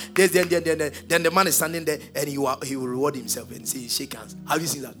invite this, then the man is standing there and he will reward himself and say, shake hands. Have you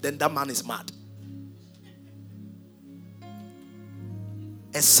seen that? Then that man is mad.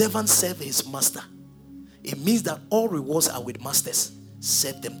 A servant serves his master. It means that all rewards are with masters.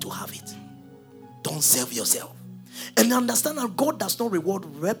 Serve them to have it. Don't serve yourself. And understand that God does not reward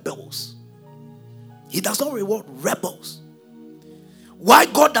rebels. He does not reward rebels. Why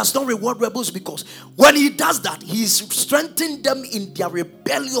God does not reward rebels? Because when he does that, he is strengthening them in their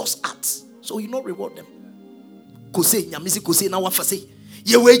rebellious acts. So he not reward them.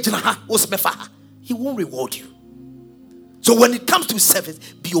 He won't reward you. So when it comes to service,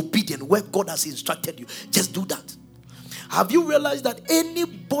 be obedient where God has instructed you. Just do that. Have you realized that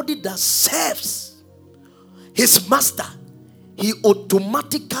anybody that serves his master, he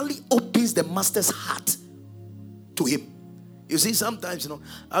automatically opens the master's heart to him? You see, sometimes,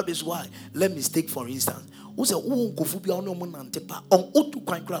 that is why, let me take for instance, but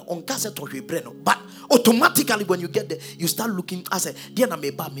automatically when you get there, you start looking, I say,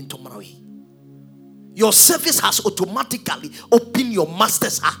 your service has automatically opened your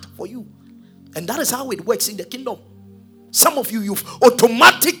master's heart for you. And that is how it works in the kingdom. Some of you, you've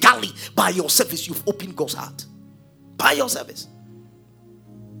automatically, by your service, you've opened God's heart. By your service.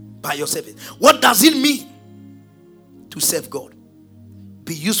 By your service. What does it mean to serve God?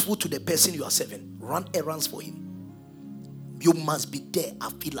 Be useful to the person you are serving. Run errands for him. You must be there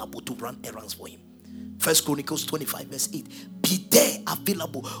available to run errands for him. 1 Chronicles 25 verse 8. Be there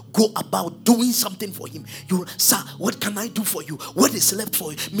available. Go about doing something for him. Sir, what can I do for you? What is left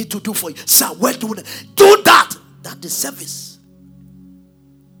for me to do for you? Sir, where do that? That is service.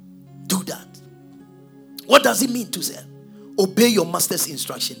 Do that. What does it mean to serve? Obey your master's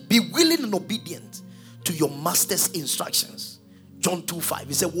instruction. Be willing and obedient to your master's instructions. John 2:5.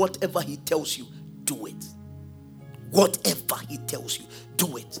 He said, whatever he tells you, do it. Whatever he tells you,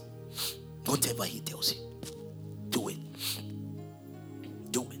 do it. Whatever he tells you, do it.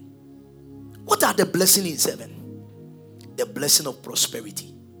 Do it. What are the blessings in 7? The blessing of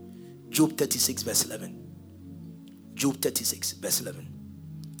prosperity. Job 36 verse 11. Job 36 verse 11.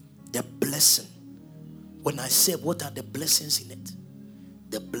 The blessing. When I say what are the blessings in it?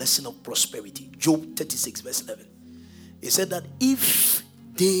 The blessing of prosperity. Job 36 verse 11. He said that if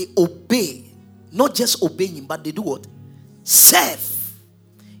they obey, not just obey him, but they do what? Serve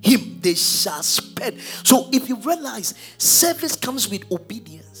him, they shall spend. So if you realize service comes with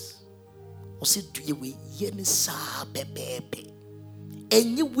obedience.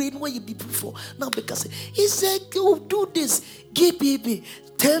 Any way where you be before now, because he said, go do this, give me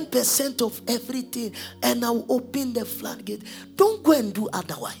 10% of everything, and I'll open the floodgate. Don't go and do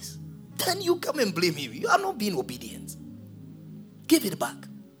otherwise. Then you come and blame him. You are not being obedient. Give it back.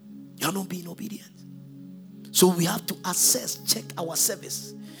 You are not being obedient. So we have to assess, check our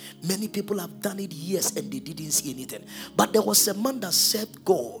service. Many people have done it years and they didn't see anything. But there was a man that served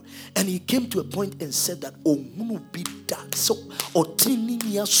God, and he came to a point and said that, oh, be that. So,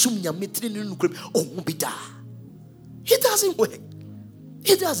 it doesn't work.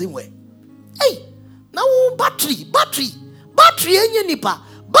 It doesn't work. Hey, now battery, any nipa,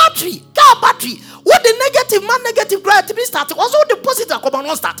 car battery. What the negative man, negative grad to be starting? Also the positive come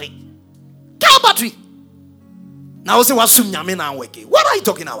on starting. Car battery. Now say what are you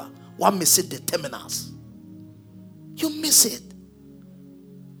talking about? One miss it the terminals. You miss it.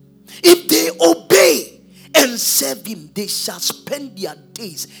 If they obey and serve him, they shall spend their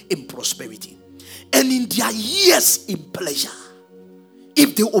days in prosperity and in their years in pleasure.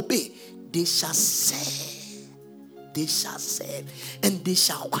 If they obey, they shall serve. They shall serve and they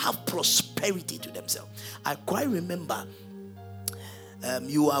shall have prosperity to themselves. I quite remember, I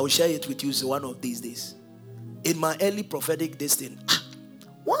will share it with you one of these days. In my early prophetic destiny,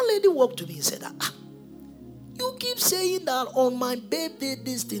 one lady walked to me and said, you keep saying that on my birthday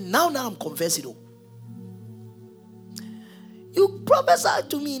destiny. Now I'm confessing. You prophesied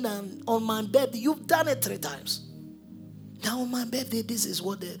to me that on my birthday, you've done it 3 times. Now on my birthday, this is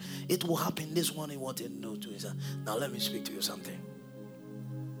what it will happen. This one is what it knows to. Now let me speak to you something.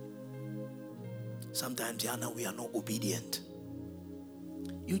 Sometimes, Yana, we are not obedient.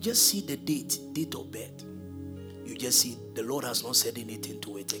 You just see the date of birth. You just see the Lord has not said anything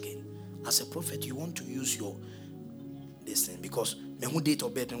to it again. As a prophet, you want to use your this thing because me who date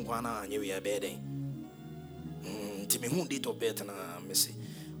of birth and kwana and you are bedding. Me who date of birth and I say,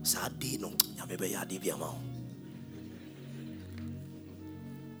 sad day no, yamebe ya divya mao.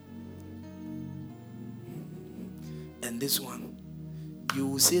 And this one, you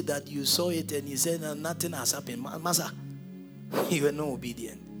will say that you saw it and you said that nothing has happened. Masa, you were not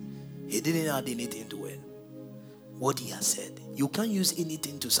obedient. He didn't add anything to it. What he has said. You can't use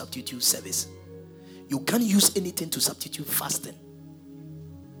anything to substitute service. You can't use anything to substitute fasting.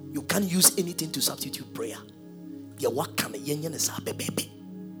 You can't use anything to substitute prayer. What can a baby?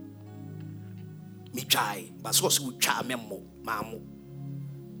 Me try, but so try memo, mamu.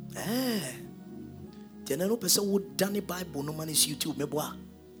 No person would done a Bible, no man is you too, meboa.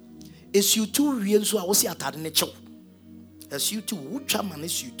 It's you too real, so I was here at the show. As you too, would chairman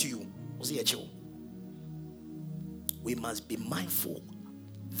is you too, was here show. We must be mindful.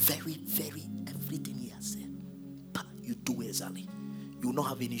 Very, very everything he has said. But you do exactly. You will not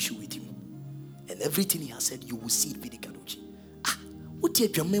have any issue with him. And everything he has said, you will see it with the Kadochi. wotie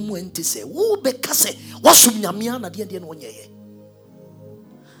dwamemu ente se wo beka se wasum nyame na de no nyeye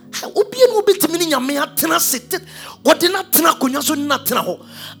obi no betimi ni nyame atena sete wode na tena konwa so na tena ho.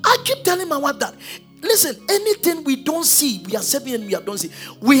 I keep telling my wife that, listen, anything we don't see, we are serving and we don't see,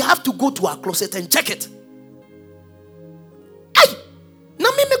 we have to go to our closet and check it. Hey, na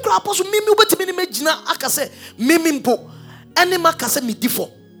mimi kura apostle mimi betimi ni megina akase mimi mpo ene makase me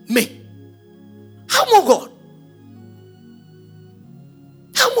difo me. How more God?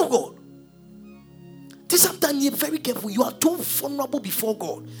 How more God? Sometimes you're very careful. You are too vulnerable before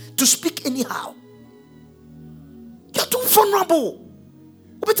God to speak anyhow. You're too vulnerable.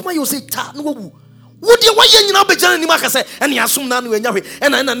 What you say? No. What you why you now be telling me? Say and you assume now you and ha.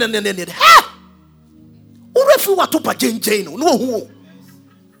 Who if you want to pay Jane? No who?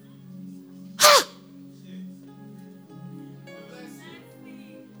 Ha.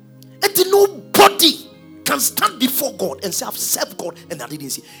 And nobody can stand before God and say I've served God and I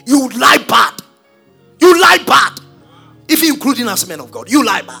didn't see. You lie bad. You lie bad. If you including as men of God, you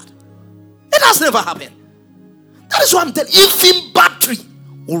lie bad. It has never happened. That is why I'm telling you, even battery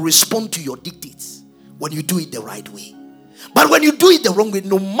will respond to your dictates when you do it the right way. But when you do it the wrong way,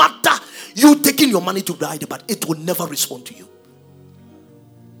 no matter you taking your money to buy it, but it will never respond to you.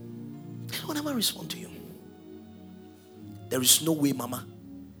 It will never respond to you. There is no way, Mama.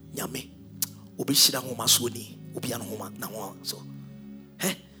 Nyame. Obi shira homa suoni. Obi an homa na ho. So,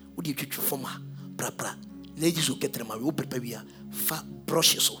 what do you treat from her? Bra. Ladies will get them. We will prepare here. Fa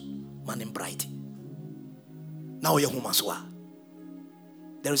brushes so man and bright. Now you're home as well.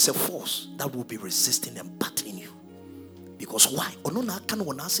 There is a force that will be resisting and battling you. Because why?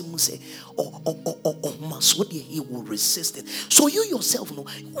 He will resist it. So you yourself know.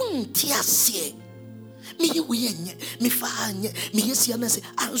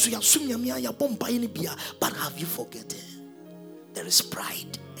 But have you forgotten? There is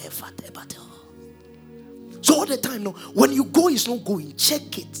pride ever the battle. So all the time, no, when you go, it's not going.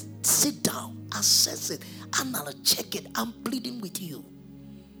 Check it. Sit down. Assess it. Analyze. Check it. I'm pleading with you.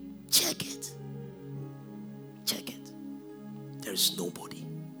 Check it. Check it. There is nobody.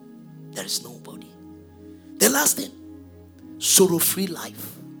 There is nobody. The last thing, sorrow-free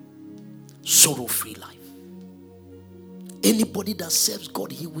life. Sorrow-free life. Anybody that serves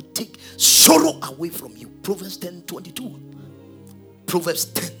God, he will take sorrow away from you. Proverbs 10:22. Proverbs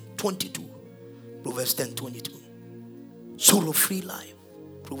 10:22. Proverbs 10:22. Sorrow-free life.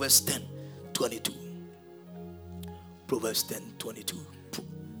 Proverbs 10:22. Proverbs 10:22.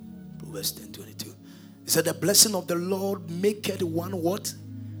 Proverbs 10:22. It said, the blessing of the Lord maketh one what?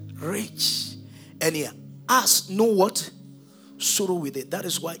 Rich. And he has no what? Sorrow with it. That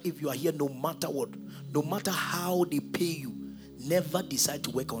is why if you are here, no matter what, no matter how they pay you, never decide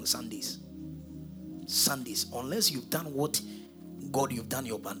to work on Sundays. Sundays, unless you've done what God you've done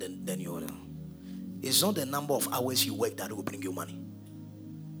your band, then you're. It's not the number of hours you work that will bring you money.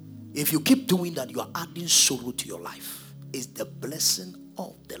 If you keep doing that, you are adding sorrow to your life. It's the blessing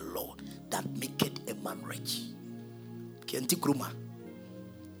of the Lord that maketh a man rich. Kenti kruma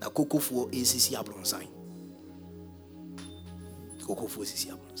na kokofo ACC ablonsan. Kokofo ACC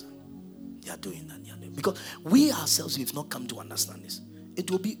ablonsan. They are doing that. Because we ourselves, we've not come to understand this.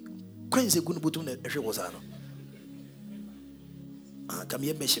 It will be quite a good button that every was on. Come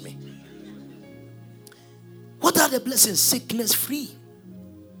here, measure me. What are the blessings? Sickness free.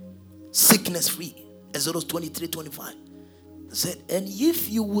 Sickness free. Exodus 23:25. Said, and if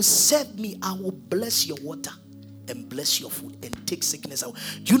you will serve me, I will bless your water and bless your food and take sickness out.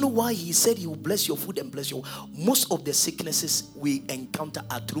 Do you know why he said he will bless your food and bless your water? Most of the sicknesses we encounter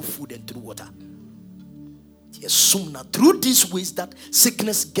are through food and through water. Yes, soon now, through these ways that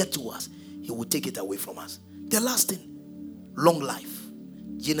sickness get to us, he will take it away from us. The last thing, long life.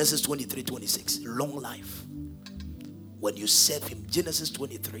 Genesis 23:26. Long life. When you serve him. Genesis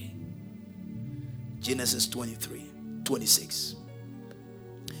 23. Genesis 23:26.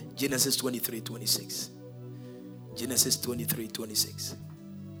 Genesis 23:26. Genesis 23:26.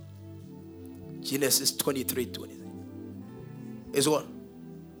 Genesis 23:26. Is what?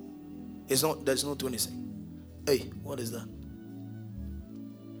 It's not, there's no 26. Hey, what is that?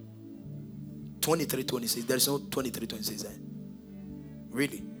 23:26. There's no 23:26 there.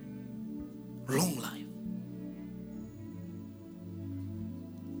 Really? Long life.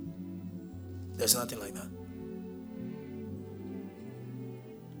 There's nothing like that.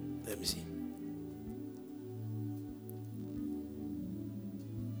 Let me see.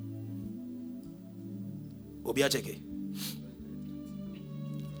 Obiacheke.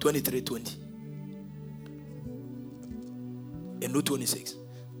 23:20. And no 26.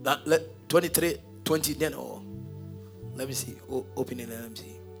 That let 23:20 then or Let me see. Open it and let me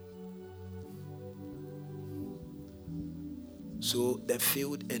see. So the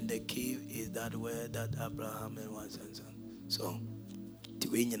field and the cave is that where that Abraham and was and son. So the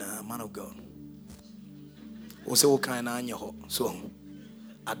way you know, man of God. Also, what kind of your so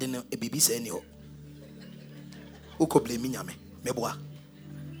I didn't know a baby say any ho. Oko blame me nyame. Meboa.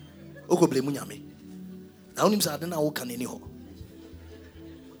 Oko blame me nyame. Now him say I don't know what can any ho.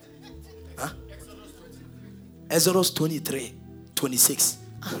 Huh? Exodus 23:26.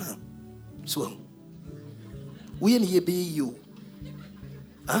 So we in here be you.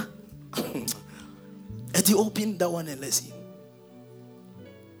 Huh? And you open that one and let's see.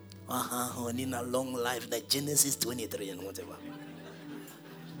 In a long life, like Genesis 23 and whatever.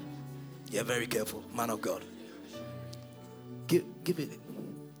 You're very careful, man of God. Give it.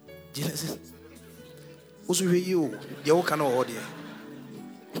 Genesis. Also, you cannot hold here.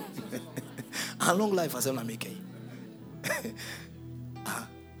 A long life as I'm making.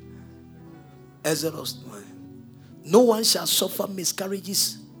 Exodus 1. No one shall suffer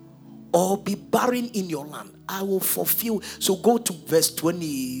miscarriages or be barren in your land. I will fulfill. So go to verse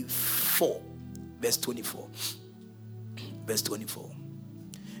 24. Verse 24. Verse 24.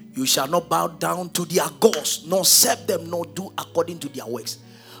 You shall not bow down to their gods, nor serve them, nor do according to their works.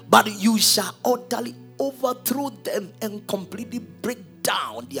 But you shall utterly overthrow them and completely break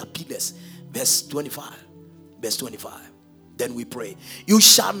down their pillars. Verse 25. Verse 25. Then we pray. You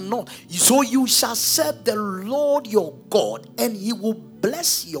shall not. So you shall serve the Lord your God, and he will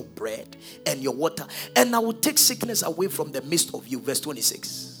bless your bread and your water, and I will take sickness away from the midst of you. Verse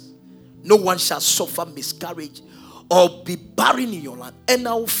 26. No one shall suffer miscarriage or be barren in your land, and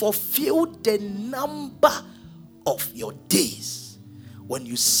I will fulfill the number of your days. When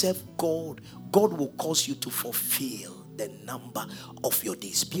you serve God, God will cause you to fulfill the number of your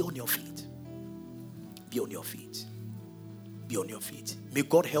days. Be on your feet. Be on your feet. Be on your feet. May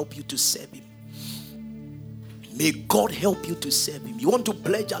God help you to serve him. May God help you to serve him. You want to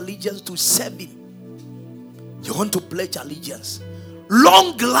pledge allegiance to serve him. You want to pledge allegiance.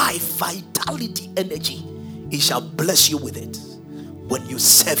 Long life, vitality, energy. He shall bless you with it when you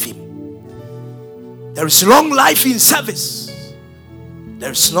serve him. There is long life in service.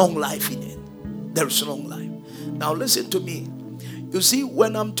 There is long life in it. There is long life. Now listen to me. You see,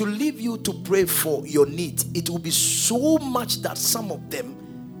 when I'm to leave you to pray for your needs, it will be so much that some of them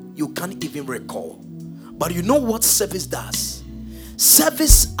you can't even recall. But you know what service does?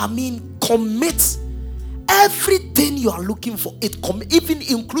 Service, commits everything you are looking for. It even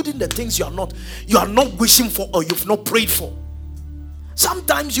including the things you are not wishing for or you've not prayed for.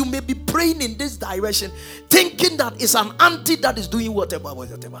 Sometimes you may be praying in this direction, thinking that it's an auntie that is doing whatever.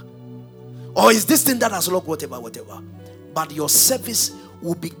 Or is this thing that has looked whatever. But your service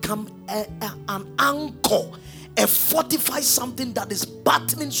will become an anchor, a fortified something that is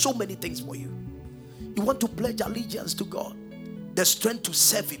battling so many things for you. You want to pledge allegiance to God, the strength to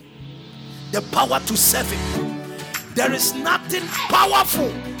serve him, the power to serve him. There is nothing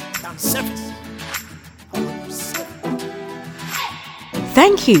powerful than service.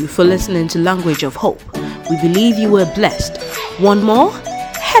 Thank you for listening to Language of Hope. We believe you were blessed. Want more?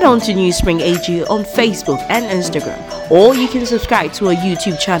 Head on to New Spring AG on Facebook and Instagram, or you can subscribe to our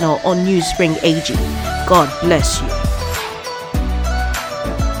YouTube channel on New Spring AG. God bless you.